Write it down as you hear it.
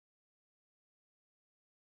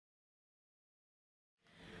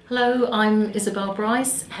Hello, I'm Isabel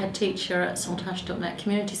Bryce, head teacher at saltash.net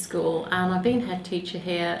Community School, and I've been head teacher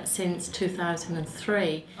here since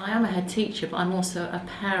 2003. I am a head teacher, but I'm also a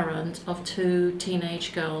parent of two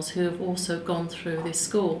teenage girls who have also gone through this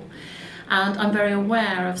school. And I'm very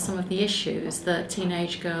aware of some of the issues that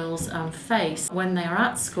teenage girls face when they are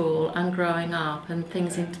at school and growing up, and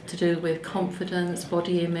things to do with confidence,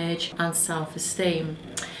 body image and self-esteem.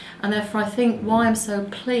 And therefore I think why I'm so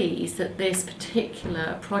pleased that this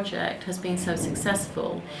particular project has been so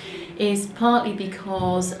successful is partly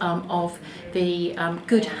because of the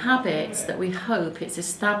good habits that we hope it's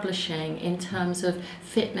establishing in terms of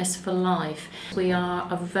fitness for life. We are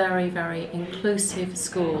a very, very inclusive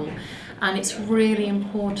school, and it's really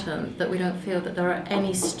important that we don't feel that there are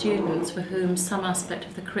any students for whom some aspect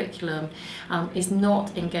of the curriculum is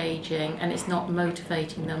not engaging and it's not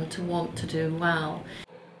motivating them to want to do well.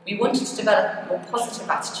 We wanted to develop a more positive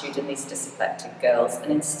attitude in these disaffected girls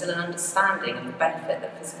and instill an understanding of the benefit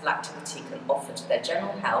that physical activity can offer to their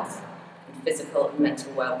general health and physical and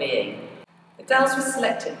mental well-being. The girls were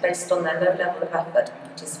selected based on their low level of effort and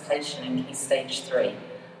participation in Key Stage 3. A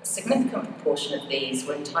significant proportion of these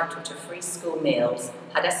were entitled to free school meals,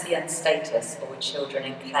 had SEN status or were children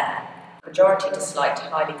in care. The majority disliked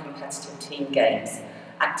highly competitive team games,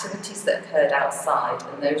 activities that occurred outside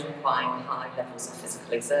and those requiring high levels of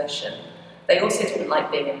physical exertion. They also didn't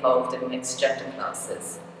like being involved in mixed gender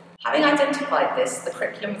classes. Having identified this, the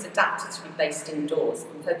curriculum was adapted to be based indoors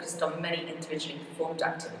and focused on many individually performed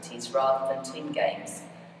activities rather than team games.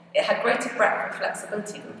 It had greater breadth and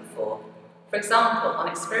flexibility than before. For example, on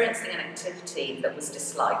experiencing an activity that was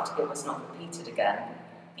disliked, it was not repeated again.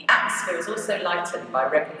 The atmosphere was also lightened by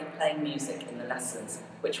regularly playing music in the lessons,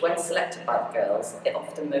 which when selected by the girls, it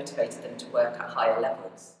often motivated them to work at higher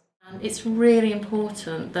levels. And it's really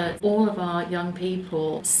important that all of our young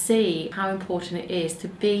people see how important it is to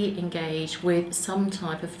be engaged with some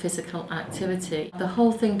type of physical activity. The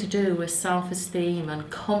whole thing to do with self-esteem and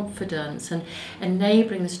confidence and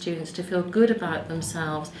enabling the students to feel good about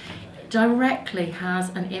themselves directly has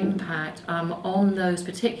an impact on those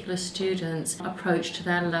particular students' approach to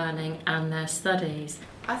their learning and their studies.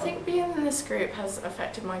 I think being in this group has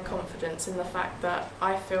affected my confidence in the fact that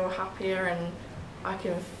I feel happier and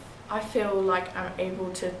I feel like I'm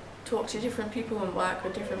able to talk to different people and work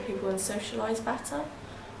with different people and socialise better.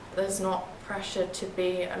 There's not pressure to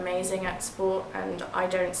be amazing at sport, and I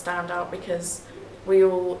don't stand out because we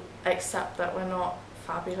all accept that we're not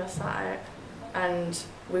fabulous at it, and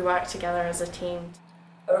we work together as a team.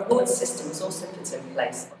 A reward system was also put in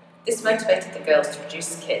place. This motivated the girls to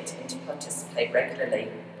produce a kit and to participate regularly.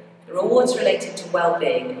 The rewards related to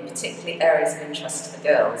well-being, and particularly areas of interest to the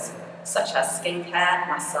girls, such as skincare,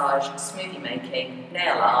 massage, smoothie making,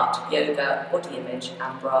 nail art, yoga, body image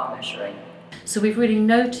and bra measuring. So we've really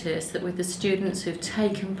noticed that with the students who've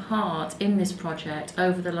taken part in this project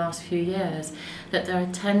over the last few years, that their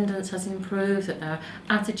attendance has improved, that their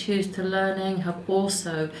attitudes to learning have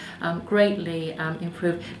also greatly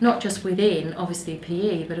improved, not just within, obviously,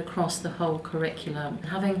 PE, but across the whole curriculum.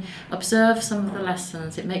 Having observed some of the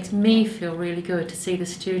lessons, it makes me feel really good to see the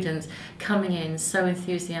students coming in so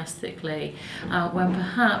enthusiastically, when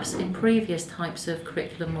perhaps in previous types of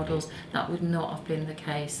curriculum models that would not have been the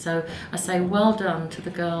case. So I say well done to the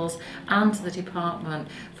girls and to the department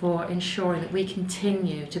for ensuring that we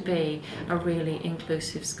continue to be a really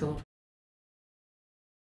inclusive school.